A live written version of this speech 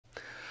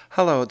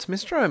Hello, it's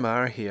Mr.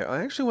 O'Mara here.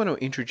 I actually want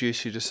to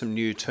introduce you to some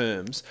new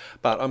terms,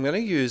 but I'm going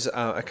to use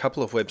a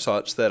couple of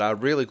websites that are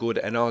really good,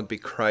 and I would be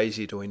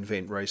crazy to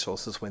invent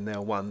resources when there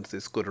are ones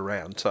this good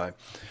around. So,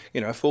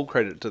 full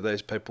credit to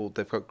these people.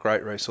 They've got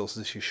great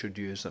resources. You should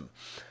use them.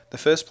 The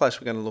first place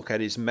we're going to look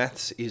at is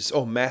Math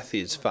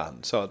is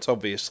Fun. So it's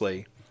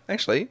obviously,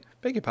 actually,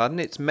 beg your pardon,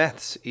 it's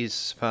Maths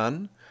is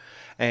Fun.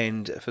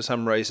 And for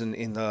some reason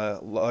in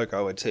the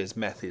logo it says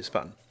Math is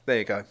Fun. There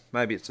you go.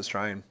 Maybe it's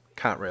Australian.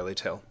 Can't really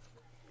tell.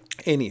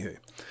 Anywho,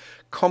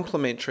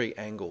 complementary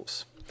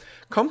angles.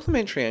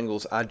 Complementary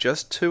angles are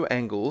just two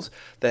angles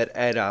that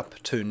add up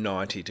to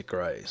 90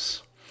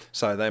 degrees.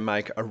 So they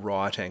make a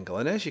right angle.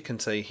 And as you can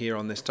see here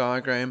on this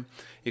diagram,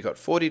 you've got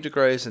 40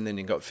 degrees and then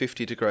you've got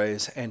 50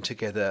 degrees, and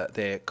together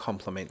they're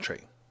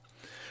complementary.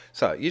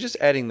 So you're just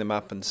adding them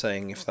up and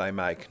seeing if they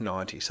make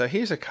 90. So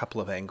here's a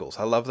couple of angles.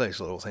 I love these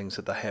little things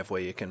that they have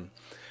where you can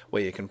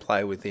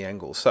play with the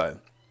angles. So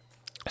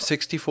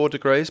 64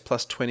 degrees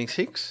plus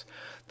 26.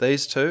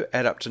 These two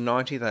add up to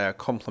 90, they are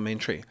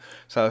complementary.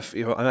 So if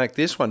I make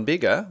this one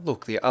bigger,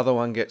 look, the other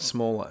one gets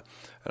smaller.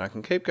 And I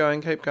can keep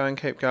going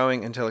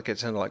until it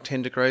gets into like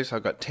 10 degrees.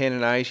 I've got 10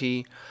 and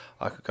 80.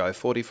 I could go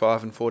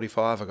 45 and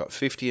 45. I've got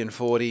 50 and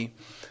 40.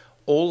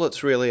 All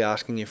it's really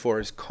asking you for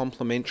is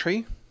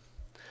complementary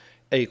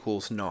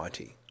equals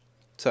 90.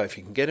 So if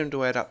you can get them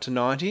to add up to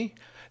 90,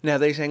 now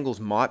these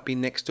angles might be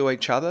next to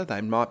each other.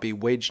 They might be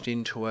wedged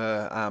into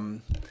a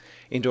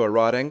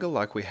right angle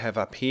like we have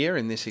up here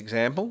in this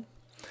example.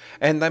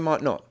 And they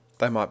might not.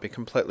 They might be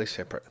completely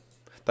separate.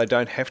 They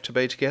don't have to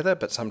be together,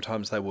 but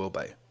sometimes they will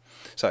be.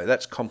 So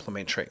that's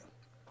complementary.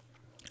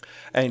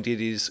 And it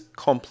is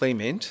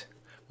complement,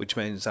 which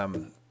means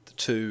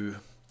to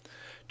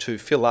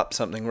fill up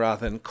something,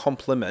 rather than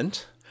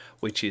compliment,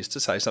 which is to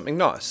say something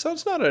nice. So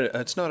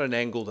it's not an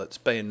angle that's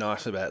being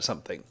nice about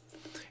something.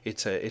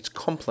 It's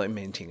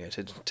complementing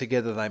it.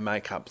 Together they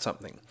make up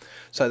something.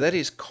 So that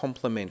is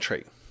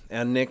complementary.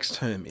 Our next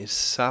term is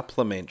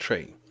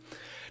supplementary.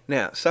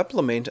 Now,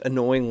 supplement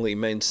annoyingly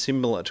means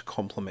similar to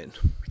complement.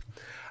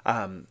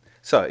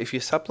 So if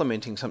you're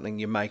supplementing something,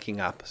 you're making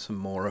up some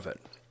more of it.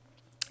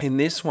 In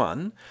this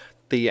one,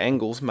 the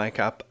angles make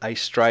up a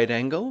straight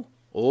angle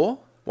or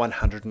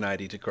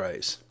 180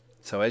 degrees.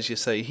 So as you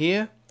see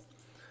here,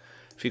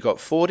 if you've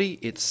got 40,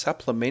 its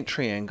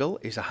supplementary angle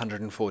is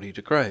 140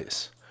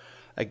 degrees.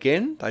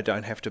 Again, they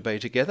don't have to be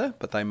together,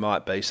 but they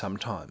might be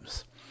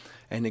sometimes.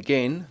 And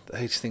again,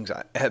 these things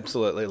I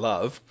absolutely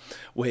love,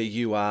 where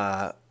you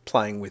are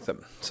playing with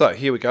them. So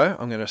here we go.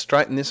 I'm going to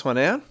straighten this one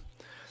out.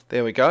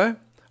 There we go.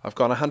 I've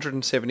gone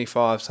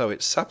 175, so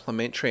its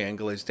supplementary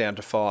angle is down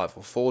to 5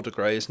 or 4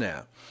 degrees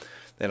now.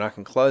 Then I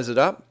can close it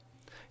up.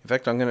 In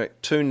fact, I'm going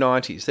to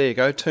 290s. There you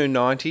go,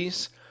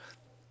 290s.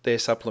 They're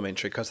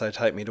supplementary because they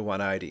take me to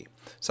 180.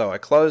 So I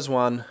close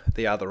one,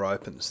 the other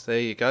opens. There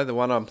you go. The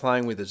one I'm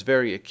playing with is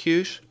very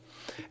acute,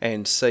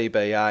 and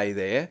CBA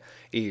there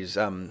is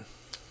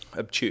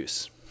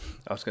obtuse.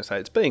 I was going to say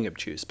it's being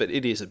obtuse, but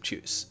it is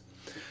obtuse.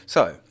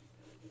 So,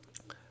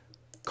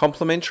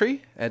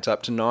 complementary adds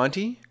up to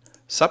 90,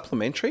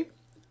 supplementary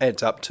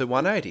adds up to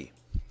 180.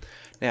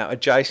 Now,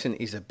 adjacent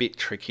is a bit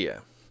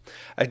trickier.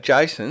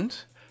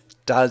 Adjacent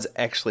does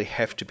actually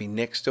have to be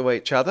next to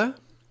each other,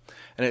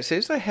 and it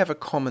says they have a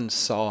common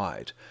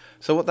side.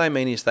 So what they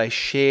mean is they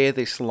share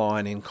this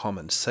line in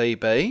common,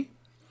 CB,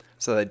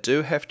 so they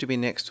do have to be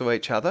next to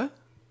each other,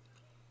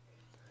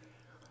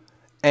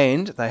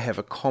 and they have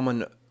a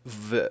common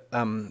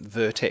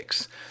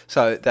vertex.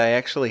 So they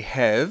actually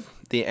have,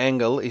 the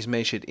angle is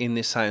measured in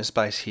this same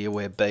space here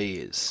where B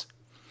is.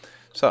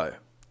 So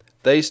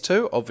these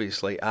two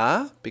obviously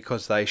are,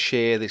 because they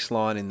share this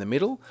line in the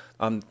middle.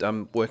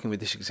 I'm working with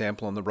this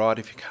example on the right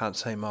if you can't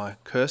see my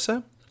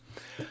cursor.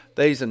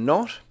 These are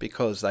not,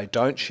 because they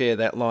don't share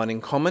that line in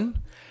common,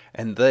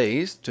 and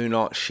these do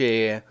not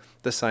share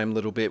the same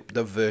little bit,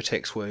 the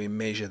vertex where we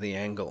measure the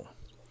angle.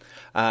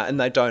 And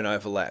they don't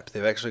overlap.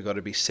 They've actually got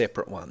to be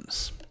separate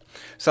ones.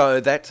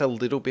 So that's a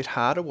little bit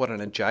harder what an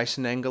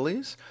adjacent angle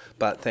is,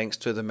 but thanks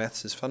to the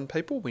Maths is Fun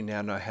people, we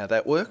now know how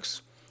that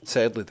works.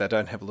 Sadly, they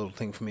don't have a little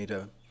thing for me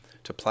to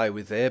play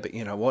with there, but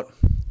you know what?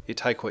 You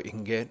take what you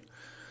can get.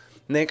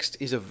 Next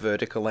is a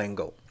vertical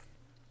angle.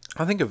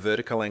 I think a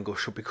vertical angle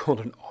should be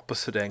called an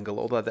opposite angle,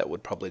 although that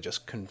would probably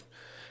just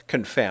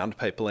confound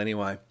people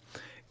anyway.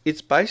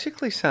 It's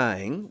basically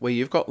saying where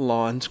you've got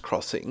lines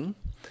crossing,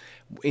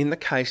 in the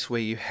case where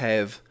you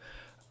have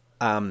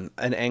an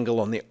angle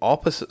on the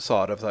opposite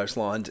side of those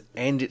lines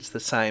and it's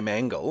the same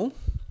angle,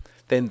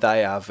 then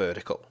they are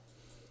vertical.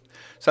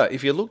 So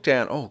if you look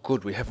down, oh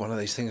good, we have one of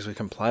these things we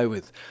can play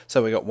with.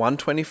 So we got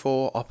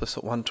 124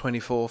 opposite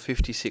 124,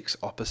 56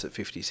 opposite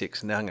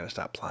 56. Now I'm going to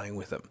start playing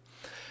with them.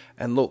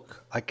 And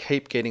look, I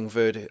keep getting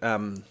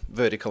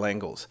vertical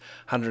angles.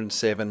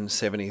 107,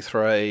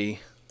 73,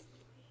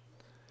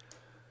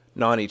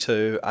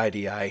 92,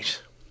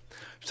 88.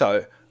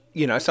 So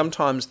you know,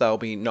 sometimes they'll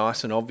be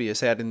nice and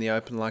obvious out in the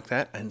open like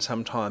that, and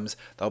sometimes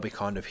they'll be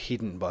kind of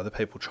hidden by the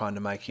people trying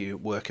to make you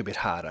work a bit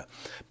harder.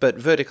 But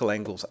vertical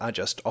angles are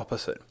just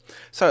opposite.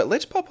 So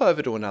let's pop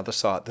over to another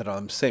site that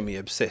I'm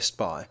semi-obsessed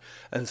by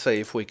and see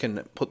if we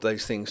can put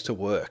these things to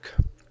work.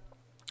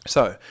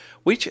 So,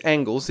 which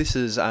angles, this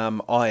is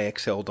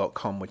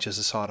IXL.com, which is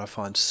a site I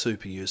find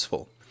super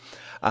useful.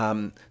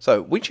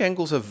 So, which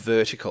angles are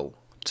vertical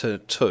to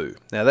 2?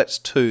 Now that's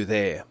 2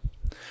 there.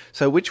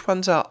 So which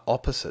ones are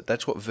opposite?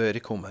 That's what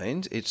vertical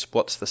means. It's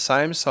what's the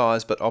same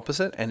size but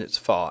opposite, and it's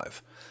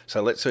 5.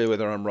 So let's see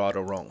whether I'm right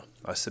or wrong.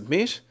 I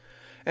submit,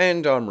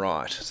 and I'm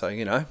right. So,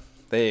 you know,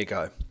 there you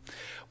go.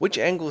 Which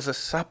angles are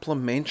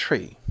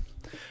supplementary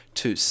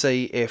to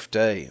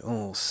CFD?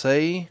 Oh,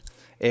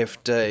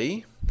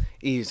 CFD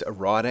is a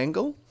right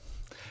angle,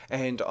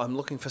 and I'm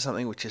looking for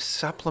something which is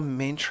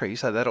supplementary,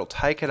 so that'll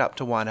take it up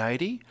to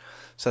 180.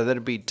 So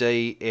that'll be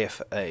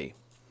DFE.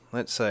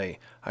 Let's see.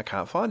 I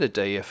can't find a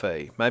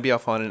DFE. Maybe I'll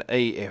find an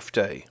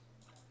EFD.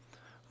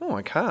 Oh,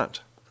 I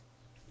can't.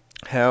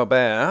 How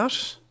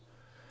about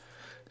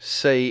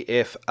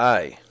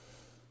CFA?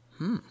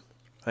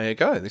 There you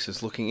go. This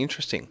is looking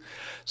interesting.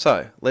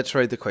 So let's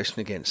read the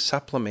question again.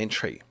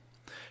 Supplementary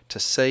to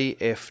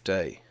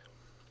CFD.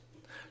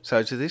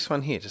 So to this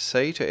one here, to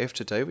C to F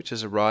to D, which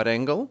is a right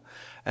angle,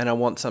 and I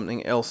want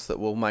something else that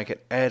will make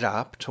it add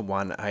up to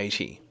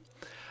 180.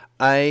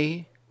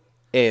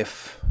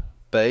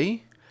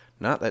 AFB.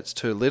 No, that's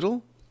too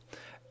little.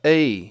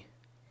 EFB,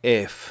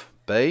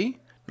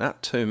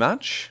 not too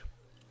much.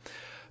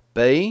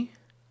 BF,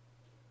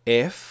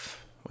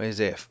 where's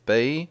F?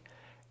 BFD,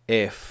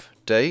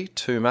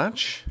 too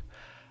much.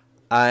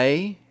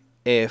 AFC,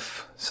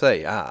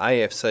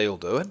 AFC will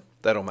do it.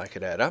 That'll make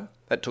it add up.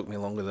 That took me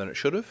longer than it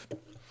should have.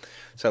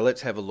 So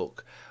let's have a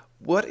look.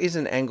 What is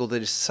an angle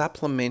that is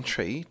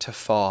supplementary to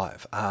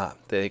 5?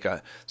 There you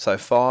go. So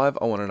 5,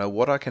 I want to know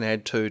what I can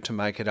add to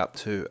make it up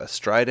to a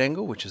straight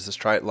angle, which is a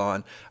straight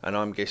line, and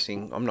I'm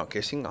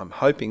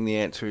hoping the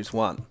answer is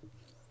 1.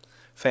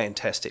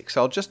 Fantastic.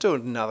 So I'll just do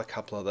another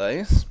couple of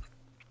these.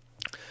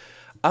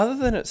 Other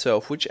than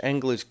itself, which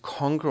angle is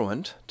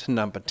congruent to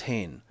number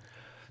 10?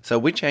 So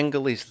which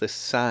angle is the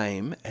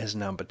same as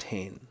number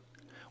 10?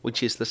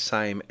 Which is the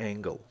same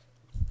angle?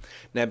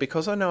 Now,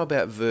 because I know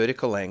about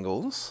vertical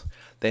angles,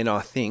 then I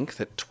think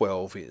that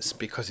 12 is,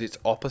 because it's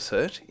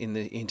opposite in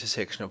the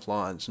intersection of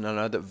lines, and I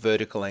know that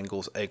vertical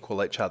angles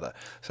equal each other.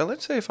 So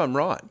let's see if I'm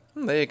right.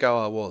 There you go,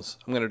 I was.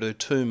 I'm going to do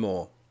 2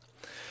 more.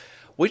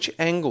 Which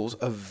angles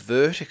are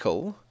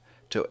vertical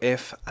to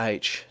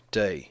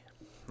FHD?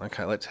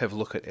 Okay, let's have a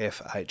look at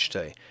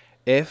FHD.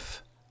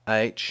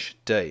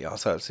 FHD.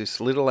 So it's this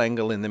little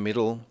angle in the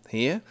middle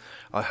here.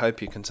 I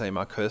hope you can see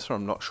my cursor.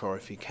 I'm not sure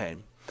if you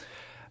can.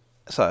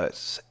 So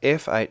it's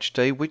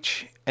FHD.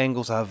 Which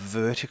angles are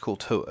vertical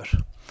to it?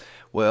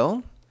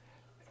 Well,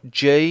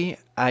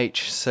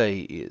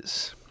 GHC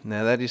is.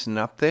 Now that isn't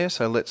up there,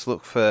 so let's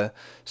look for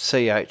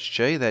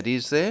CHG. That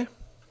is there.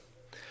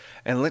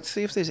 And let's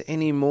see if there's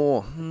any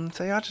more.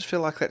 See, I just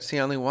feel like that's the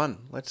only one.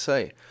 Let's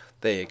see.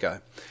 There you go.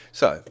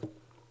 So,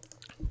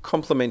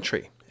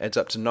 complementary adds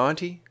up to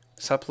 90.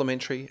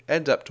 Supplementary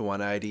adds up to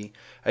 180.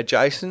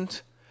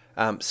 Adjacent,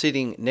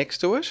 sitting next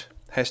to it,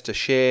 has to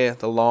share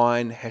the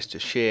line, has to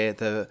share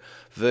the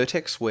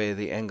vertex where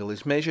the angle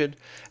is measured,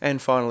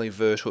 and finally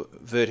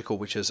vertical,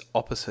 which is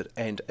opposite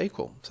and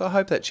equal. So I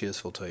hope that's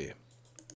useful to you.